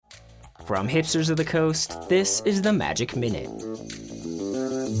From Hipsters of the Coast, this is the Magic Minute.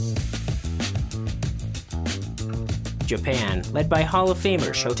 Japan, led by Hall of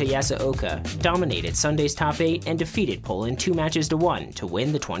Famer Shota Yasuoka, dominated Sunday's top 8 and defeated Poland 2-1 to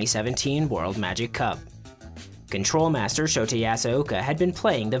win the 2017 World Magic Cup. Control Master Shota Yasuoka had been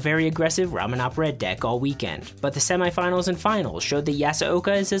playing the very aggressive Ramunap Red deck all weekend, but the semifinals and finals showed that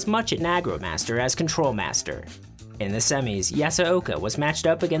Yasuoka is as much an Aggro Master as Control Master. In the semis, Yasuoka was matched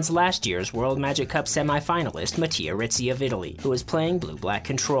up against last year's World Magic Cup semi-finalist Mattia Rizzi of Italy, who was playing Blue-Black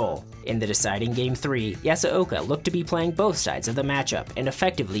Control. In the deciding Game 3, Yasuoka looked to be playing both sides of the matchup and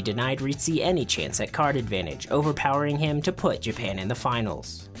effectively denied Rizzi any chance at card advantage, overpowering him to put Japan in the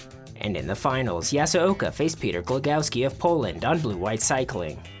finals. And in the finals, Yasuoka faced Peter Glogowski of Poland on Blue-White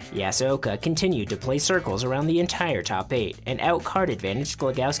Cycling. Yasuoka continued to play circles around the entire top 8 and out-card advantaged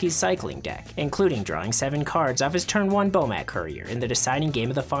Glogowski's cycling deck, including drawing 7 cards off his turn 1 Bomat Courier in the deciding game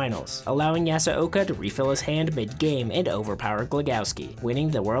of the finals, allowing Yasuoka to refill his hand mid-game and overpower Glogowski, winning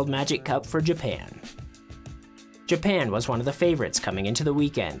the World Magic Cup for Japan. Japan was one of the favorites coming into the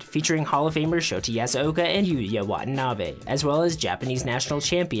weekend, featuring Hall of Famers Shota Yasuoka and Yuya Watanabe, as well as Japanese national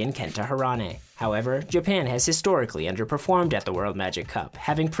champion Kenta Hirane. However, Japan has historically underperformed at the World Magic Cup,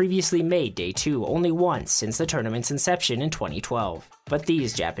 having previously made Day 2 only once since the tournament's inception in 2012. But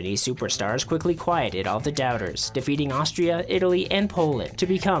these Japanese superstars quickly quieted all the doubters, defeating Austria, Italy, and Poland to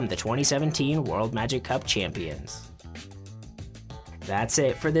become the 2017 World Magic Cup champions. That's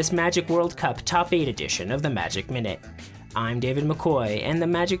it for this Magic World Cup Top 8 edition of the Magic Minute. I'm David McCoy, and the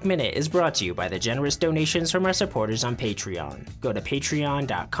Magic Minute is brought to you by the generous donations from our supporters on Patreon. Go to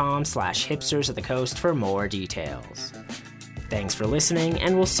patreon.com/hipstersofthecoast for more details. Thanks for listening,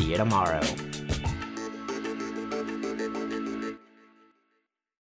 and we'll see you tomorrow.